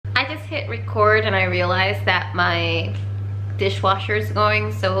just hit record and I realized that my dishwasher is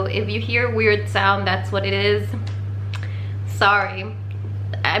going, so if you hear weird sound, that's what it is. Sorry.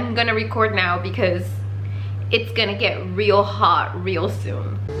 I'm gonna record now because it's gonna get real hot real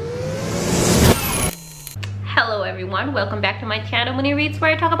soon. Hello everyone, welcome back to my channel, Mooni Reads,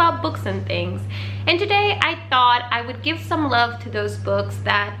 where I talk about books and things. And today I thought I would give some love to those books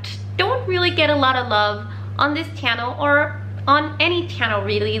that don't really get a lot of love on this channel or on any channel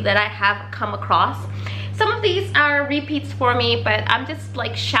really that I have come across. Some of these are repeats for me, but I'm just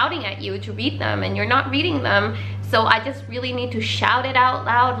like shouting at you to read them and you're not reading them, so I just really need to shout it out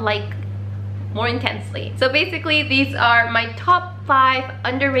loud, like more intensely. So basically these are my top 5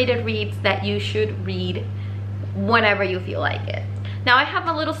 underrated reads that you should read whenever you feel like it. Now I have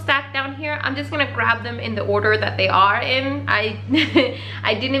a little stack down here. I'm just gonna grab them in the order that they are in. I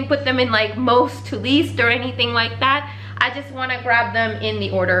didn't put them in like most to least or anything like that. I just want to grab them in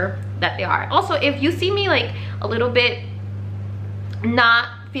the order that they are. Also, if you see me like a little bit not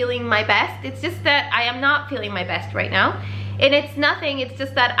feeling my best, it's just that I am not feeling my best right now. And it's nothing, it's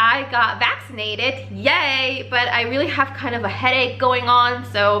just that I got vaccinated, yay, but I really have kind of a headache going on.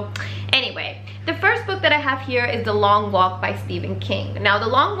 So anyway, the first book that I have here is The Long Walk by Stephen King. Now, The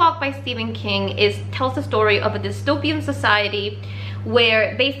Long Walk by Stephen King tells the story of a dystopian society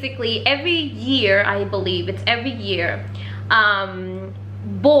where basically every year, I believe it's every year,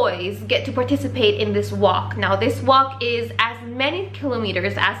 boys get to participate in this walk. Now, this walk is as many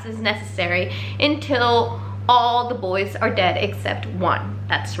kilometers as is necessary until all the boys are dead except one.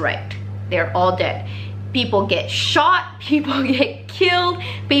 That's right, they're all dead. People get shot, people get killed,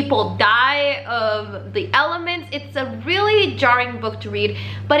 people die of the elements. It's a really jarring book to read,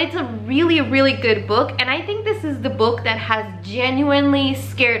 but it's a really, really good book. And I think this is the book that has genuinely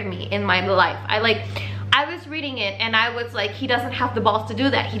scared me in my life. I was reading it and I was like, he doesn't have the balls to do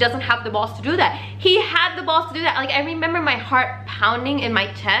that. He doesn't have the balls to do that. He had the balls to do that. Like, I remember my heart pounding in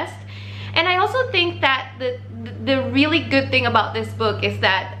my chest. And I also think that the really good thing about this book is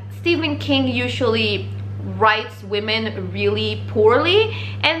that Stephen King usually writes women really poorly,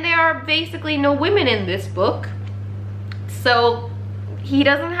 and there are basically no women in this book, so he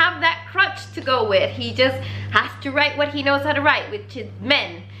doesn't have that crutch to go with. He just has to write what he knows how to write, which is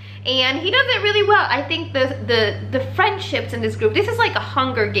men, and he does it really well. I think the friendships in this group, this is like a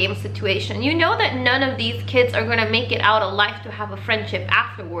Hunger Games situation. You know that none of these kids are gonna make it out alive to have a friendship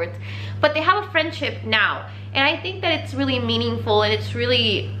afterwards, but they have a friendship now. And I think that it's really meaningful and it's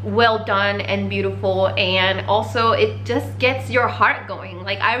really well done and beautiful, and also it just gets your heart going.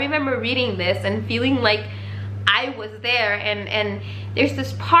 Like, I remember reading this and feeling like I was there, and there's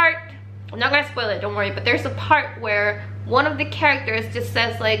this part, I'm not gonna spoil it, don't worry, but there's a part where one of the characters just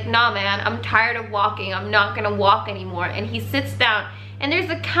says like, nah man, I'm tired of walking, I'm not gonna walk anymore, and he sits down and there's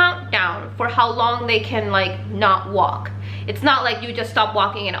a countdown for how long they can like not walk. It's not like you just stop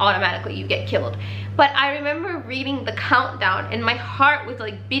walking and automatically you get killed. But I remember reading the countdown and my heart was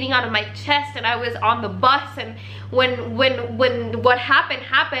like beating out of my chest, and I was on the bus, and when what happened,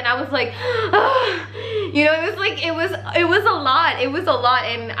 I was like, ah. You know, it was like, it was a lot,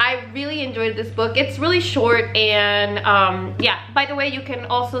 and I really enjoyed this book. It's really short, and yeah, by the way, you can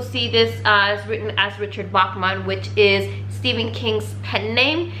also see this as written as Richard Bachman, which is Stephen King's pen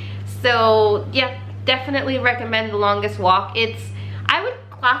name. So yeah, definitely recommend The Longest Walk. I would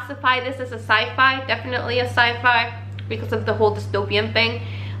classify this as a sci-fi, definitely a sci-fi because of the whole dystopian thing,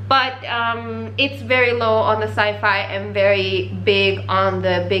 but it's very low on the sci-fi and very big on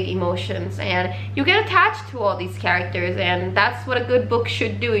the big emotions, and you get attached to all these characters, and that's what a good book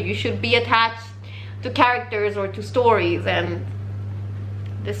should do. You should be attached to characters or to stories, and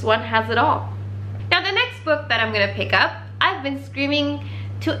this one has it all. Now, the next book that I'm gonna pick up, I've been screaming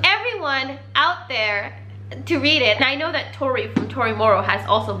to everyone out there to read it, and I know that Tori from Tori Moro has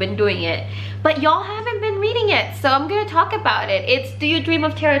also been doing it, but y'all haven't been reading it, so I'm gonna talk about it. It's Do You Dream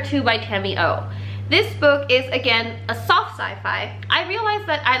of Terror 2 by Tammy O. This book is, again, a soft sci-fi. I realized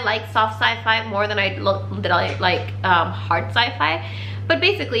that I like soft sci-fi more than I like hard sci-fi, but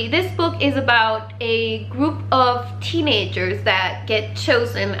basically this book is about a group of teenagers that get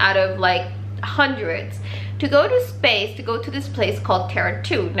chosen out of like hundreds to go to space, to go to this place called Terra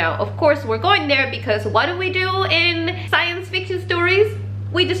 2. Now, of course, we're going there because what do we do in science fiction stories?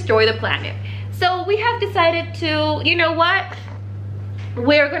 We destroy the planet. So we have decided to, you know what?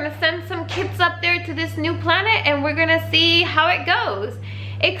 We're gonna send some kids up there to this new planet and we're gonna see how it goes.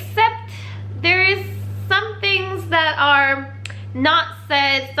 Except there is some things that are not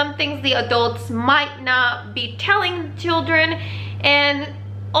said, some things the adults might not be telling children, and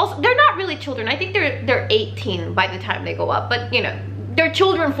also they're not really children. I think they're 18 by the time they go up, but you know, they're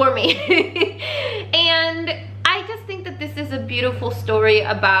children for me. And I just think that this is a beautiful story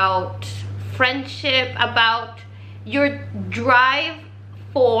about friendship, about your drive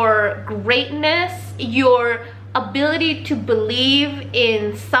for greatness, your ability to believe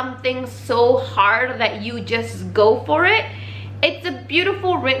in something so hard that you just go for it. It's a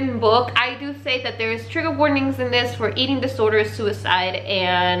beautiful written book. I do say that there's trigger warnings in this for eating disorders, suicide,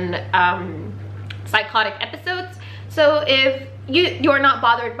 and psychotic episodes. So if you're not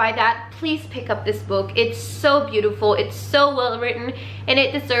bothered by that, please pick up this book. It's so beautiful, it's so well written, and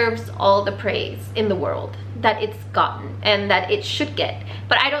it deserves all the praise in the world that it's gotten and that it should get.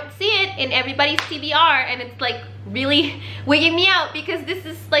 But I don't see it in everybody's TBR, and it's like really wigging me out because this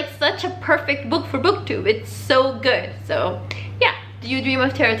is like such a perfect book for Booktube. It's so good. So yeah, Do You Dream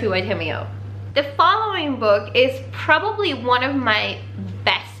of Terror 2 by Tamio. The following book is probably one of my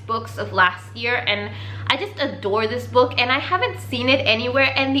best books of last year, and I just adore this book, and I haven't seen it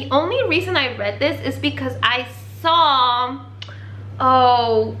anywhere. And the only reason I read this is because I saw,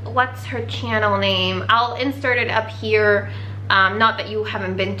 oh, what's her channel name? I'll insert it up here. Not that you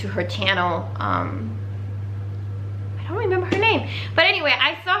haven't been to her channel. I don't remember her name. But anyway,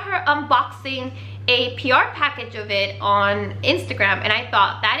 I saw her unboxing a PR package of it on Instagram, and I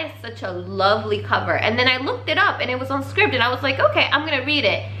thought that is such a lovely cover. And then I looked it up, and it was on Scribd, and I was like, okay, I'm gonna read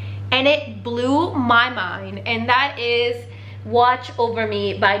it. And it blew my mind, and that is Watch Over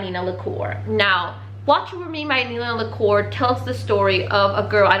Me by Nina LaCour. Now, Watch Over Me by Nina LaCour tells the story of a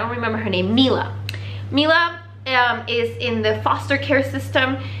girl, I don't remember her name, Mila. Mila is in the foster care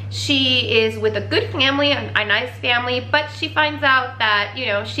system. She is with a good family, a nice family, but she finds out that, you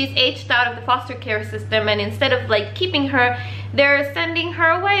know, she's aged out of the foster care system, and instead of like keeping her, they're sending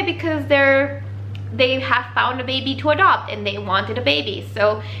her away because they have found a baby to adopt and they wanted a baby.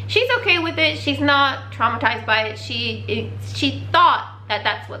 So she's okay with it. She's not traumatized by it. She thought that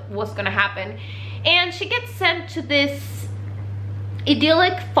that's what was gonna happen. And she gets sent to this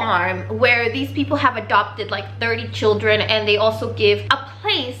idyllic farm where these people have adopted like 30 children, and they also give a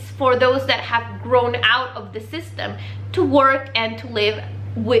place for those that have grown out of the system to work and to live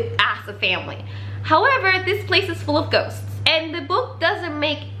with as a family. However, this place is full of ghosts, and the book doesn't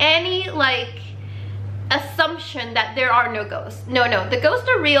make any like assumption that there are no ghosts. No, the ghosts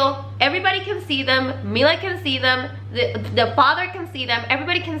are real. Everybody can see them. Mila can see them. The father can see them.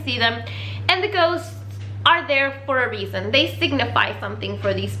 Everybody can see them. And the ghosts are there for a reason. They signify something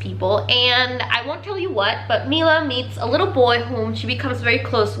for these people. And I won't tell you what, but Mila meets a little boy whom she becomes very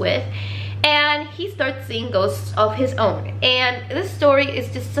close with, and he starts seeing ghosts of his own. And this story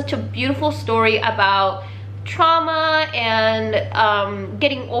is just such a beautiful story about trauma and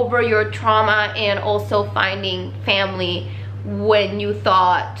getting over your trauma, and also finding family when you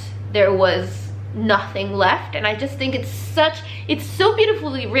thought there was nothing left. And I just think it's so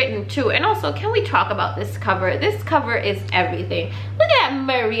beautifully written too. And also, can we talk about this cover? This cover is everything. Look at that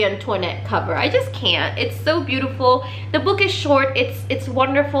Marie Antoinette cover. I just can't. It's so beautiful. The book is short, it's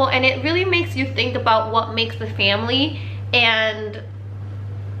wonderful, and it really makes you think about what makes the family. And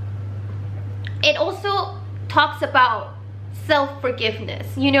it also talks about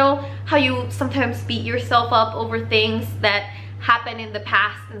self-forgiveness. You know how you sometimes beat yourself up over things that happen in the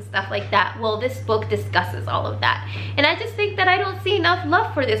past and stuff like that? Well, this book discusses all of that, and I just think that I don't see enough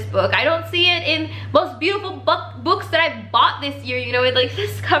love for this book. I don't see it in most beautiful books that I've bought this year. You know, like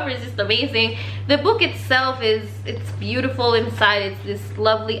this cover is just amazing. The book itself it's beautiful inside. It's this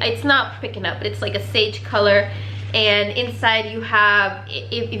lovely, it's not picking up, but it's like a sage color. And inside you have,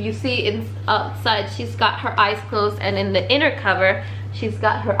 if you see outside, she's got her eyes closed, and in the inner cover she's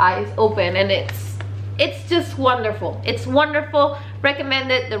got her eyes open, and it's just wonderful. It's wonderful.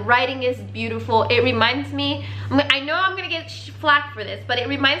 Recommend it. The writing is beautiful. It reminds me, I know I'm gonna get flack for this, but it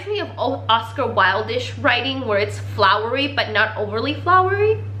reminds me of Oscar Wilde-ish writing, where it's flowery but not overly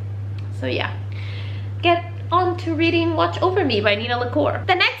flowery. So yeah, get on to reading Watch Over Me by Nina LaCour.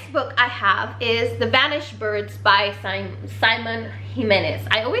 The next book I have is The Vanished Birds by Simon Jimenez.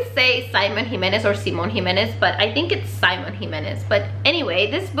 I always say Simon Jimenez or Simon Jimenez, but I think it's Simon Jimenez. But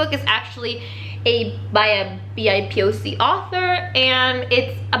anyway, this book is actually by a BIPOC author, and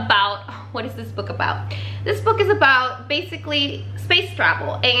it's about, what is this book about? This book is about basically space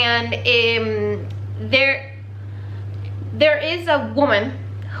travel, and there is a woman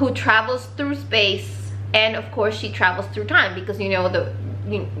who travels through space, and of course she travels through time, because you know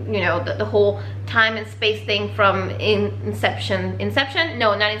the whole time and space thing from Interstellar,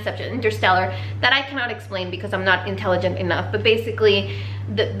 that I cannot explain because I'm not intelligent enough. But basically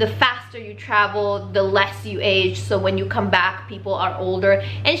the faster you travel, the less you age, so when you come back people are older.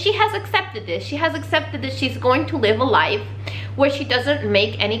 And she has accepted this. She has accepted that she's going to live a life where she doesn't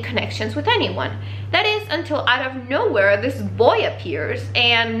make any connections with anyone. That is until out of nowhere this boy appears,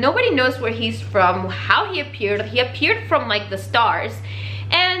 and nobody knows where he's from, how he appeared. He appeared from like the stars,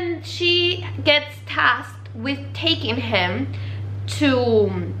 and she gets tasked with taking him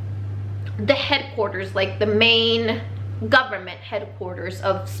to the headquarters, like the main government headquarters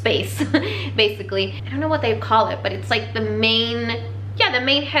of space. Basically, I don't know what they call it, but it's like the main, yeah, the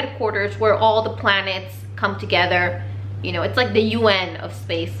main headquarters where all the planets come together. You know, it's like the UN of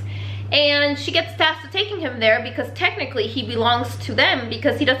space. And she gets tasked with taking him there because technically he belongs to them,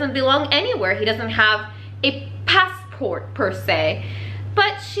 because he doesn't belong anywhere. He doesn't have a passport per se.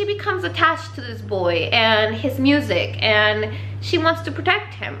 But she becomes attached to this boy and his music, and she wants to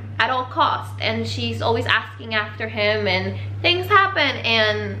protect him at all costs, and she's always asking after him, and things happen,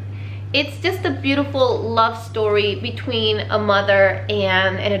 and it's just a beautiful love story between a mother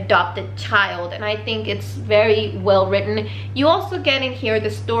and an adopted child, and I think it's very well written. You also get in here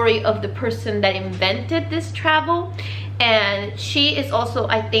the story of the person that invented this travel, and she is also,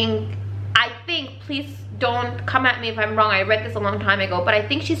 I think, please don't come at me if I'm wrong, I read this a long time ago, but I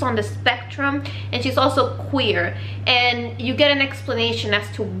think she's on the spectrum, and she's also queer, and you get an explanation as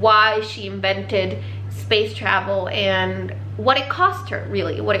to why she invented space travel and what it cost her,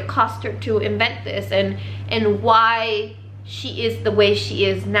 really, what it cost her to invent this, and why she is the way she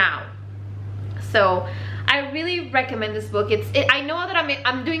is now. So I really recommend this book. I know that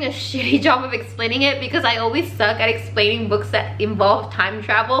I'm doing a shitty job of explaining it, because I always suck at explaining books that involve time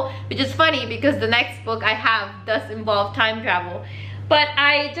travel, which is funny because the next book I have does involve time travel. But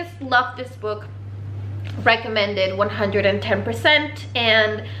I just love this book. Recommended 110%.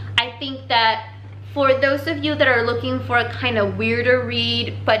 And I think that for those of you that are looking for a kind of weirder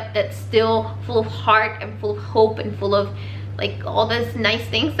read, but that's still full of heart and full of hope and full of like all those nice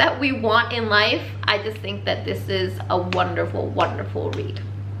things that we want in life, I just think that this is a wonderful, wonderful read.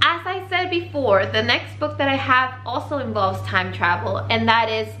 As I said before, the next book that I have also involves time travel, and that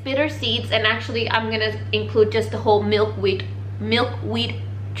is Bitter Seeds. And actually I'm gonna include just the whole milkweed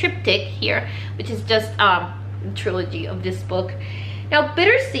triptych here, which is just a trilogy of this book. Now,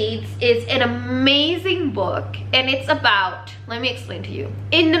 Bitter Seeds is an amazing book, and it's about, let me explain to you.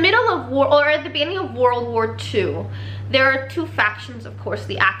 In the middle of war, or at the beginning of World War II, there are two factions, of course,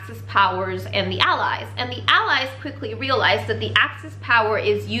 the Axis powers and the Allies. And the Allies quickly realized that the Axis power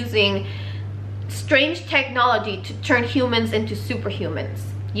is using strange technology to turn humans into superhumans,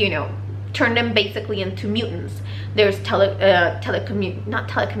 you know, turn them basically into mutants. There's telepathy,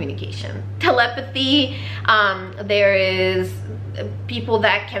 there is people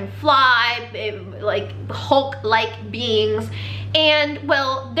that can fly, like Hulk-like beings. And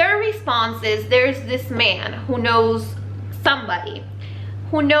well, their response is, there's this man who knows somebody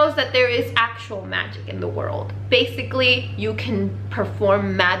who knows that there is actual magic in the world. Basically, you can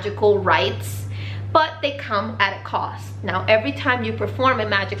perform magical rites, but they come at a cost. Now, every time you perform a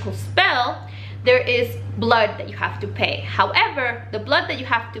magical spell, there is blood that you have to pay. However, the blood that you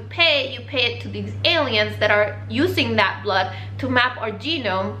have to pay, you pay it to these aliens that are using that blood to map our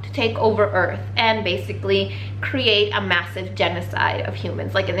genome to take over Earth and basically create a massive genocide of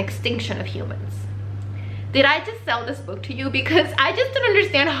humans, like an extinction of humans. Did I just sell this book to you? Because I just don't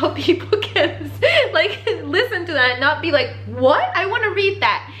understand how people can like listen to that and not be like, what? I want to read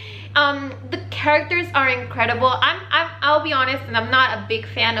that. The characters are incredible. I'll be honest, and I'm not a big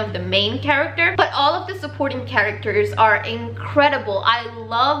fan of the main character, but all of the supporting characters are incredible. I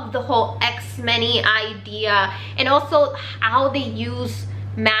love the whole X-Men-y idea, and also how they use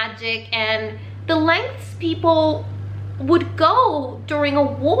magic and the lengths people would go during a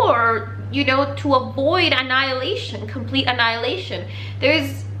war, you know, to avoid annihilation, complete annihilation.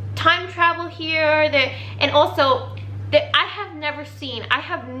 There's time travel here, and also I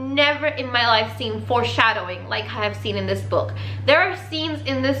have never in my life seen foreshadowing like I have seen in this book. There are scenes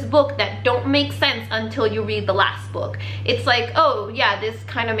in this book that don't make sense until you read the last book. It's like, oh yeah, this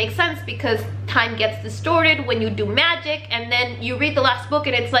kind of makes sense because time gets distorted when you do magic, and then you read the last book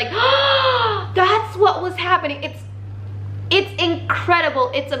and it's like, oh, that's what was happening. It's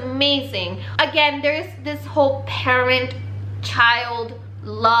incredible. It's amazing. Again, there's this whole parent-child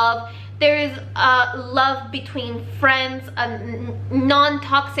love. There is love between friends, a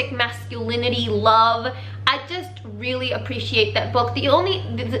non-toxic masculinity love. I just really appreciate that book.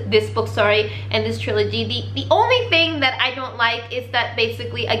 This book, and this trilogy. The only thing that I don't like is that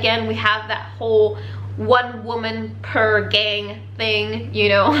basically, again, we have that whole one woman per gang thing, you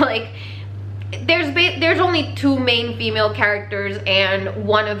know, like there's only two main female characters, and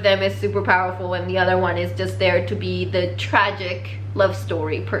one of them is super powerful and the other one is just there to be the tragic love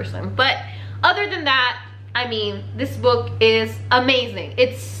story person. But other than that, I mean, this book is amazing.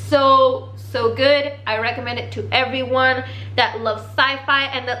 It's so good. I recommend it to everyone that loves sci-fi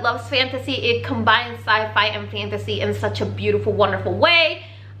and that loves fantasy. It combines sci-fi and fantasy in such a beautiful, wonderful way.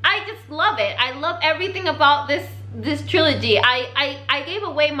 I just love it. I love everything about this trilogy. I gave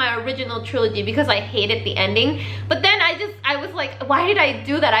away my original trilogy because I hated the ending, but then I was like, why did I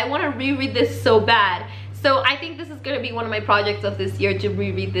do that? I want to reread this so bad. So I think this is going to be one of my projects of this year, to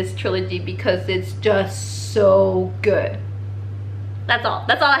reread this trilogy because it's just so good. That's all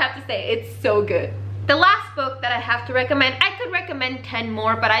I have to say. It's so good. The last book that I have to recommend, I could recommend 10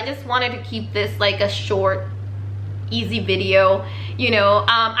 more, but I just wanted to keep this like a short, easy video. You know,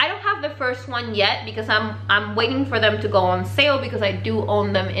 I don't have the first one yet because I'm waiting for them to go on sale because I do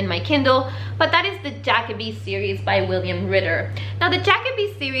own them in my Kindle, but that is the Jacoby series by William Ritter. Now the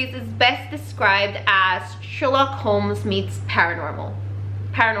Jacoby series is best described as Sherlock Holmes meets paranormal.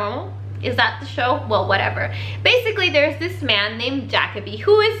 Paranormal? Is that the show? Well, whatever. Basically, there's this man named Jacoby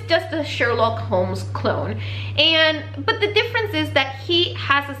who is just a Sherlock Holmes clone. But the difference is that he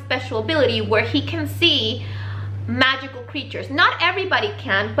has a special ability where he can see magical creatures. Not everybody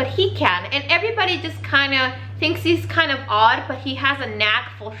can, but he can. And everybody just kind of thinks he's kind of odd, but he has a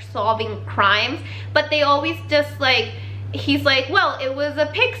knack for solving crimes. But they always just like, he's like, well, it was a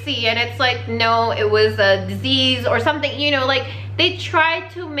pixie, and it's like, no, it was a disease or something, you know, like they try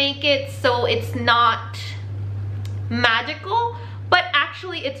to make it so it's not magical, but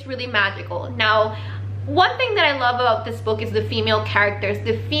actually it's really magical. Now, one thing that I love about this book is the female characters.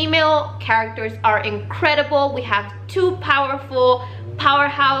 The female characters are incredible. We have two powerful,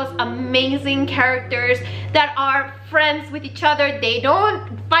 powerhouse, amazing characters that are friends with each other. They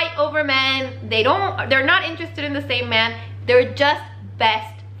don't fight over men. They're not interested in the same man. They're just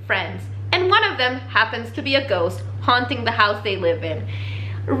best friends. And one of them happens to be a ghost haunting the house they live in.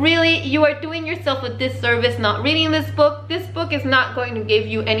 Really, you are doing yourself a disservice not reading this book. This book is not going to give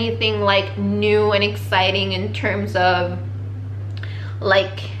you anything like new and exciting in terms of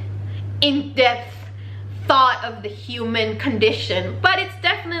like in-depth thought of the human condition, but it's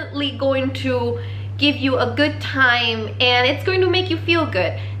definitely going to give you a good time and it's going to make you feel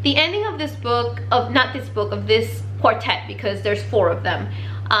good. The ending of this book, of this quartet, because there's 4 of them,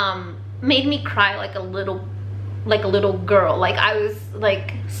 made me cry like a little girl. Like I was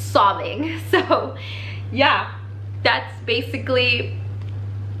like sobbing. So yeah, that's basically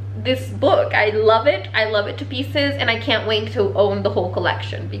this book. I love it. I love it to pieces, and I can't wait to own the whole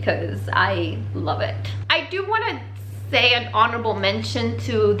collection because I love it. I do want to say an honorable mention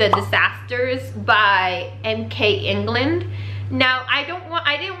to The Disasters by M.K. England. Now I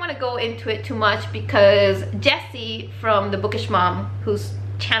didn't want to go into it too much because Jessie from The Bookish Mom, whose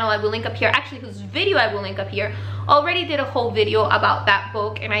channel I will link up here, actually whose video I will link up here, already did a whole video about that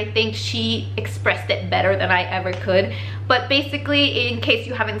book, and I think she expressed it better than I ever could. But basically, in case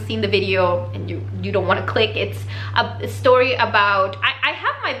you haven't seen the video and you don't want to click, it's a story about, I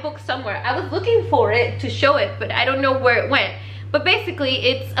have my book somewhere. I was looking for it to show it, but I don't know where it went. But basically,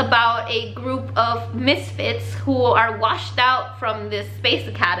 it's about a group of misfits who are washed out from this space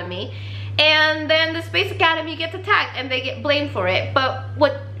academy, and then the Space Academy gets attacked and they get blamed for it. But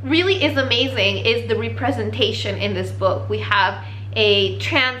what really is amazing is the representation in this book. We have a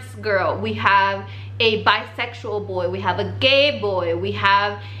trans girl, we have a bisexual boy, we have a gay boy, we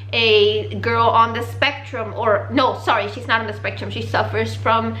have a girl on the spectrum, or no, sorry, she's not on the spectrum, she suffers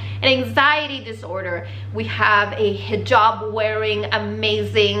from an anxiety disorder. We have a hijab wearing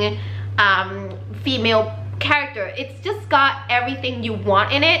amazing female character. It's just got everything you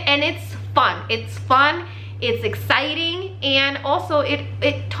want in it, and it's fun. It's exciting, and also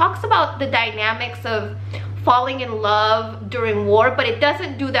it talks about the dynamics of falling in love during war, but it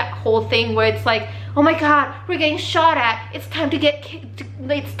doesn't do that whole thing where it's like, oh my god, we're getting shot at, it's time to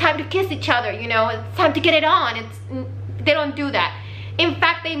kiss each other, you know, it's time to get it on. They don't do that. In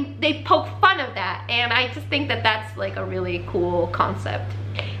fact, they poke fun of that, and I just think that that's like a really cool concept.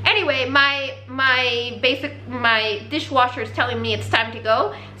 Anyway, my dishwasher is telling me it's time to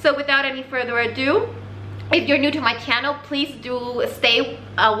go. So without any further ado, if you're new to my channel, please do stay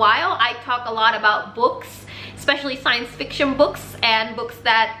a while. I talk a lot about books, especially science fiction books and books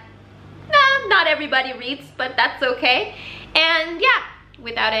that not everybody reads, but that's okay. And yeah,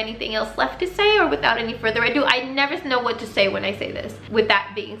 without anything else left to say, or without any further ado, I never know what to say when I say this. With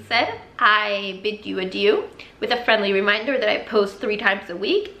that being said, I bid you adieu, with a friendly reminder that I post 3 times a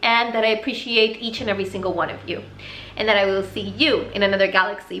week and that I appreciate each and every single one of you, and that I will see you in another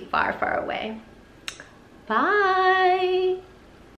galaxy far, far away. Bye.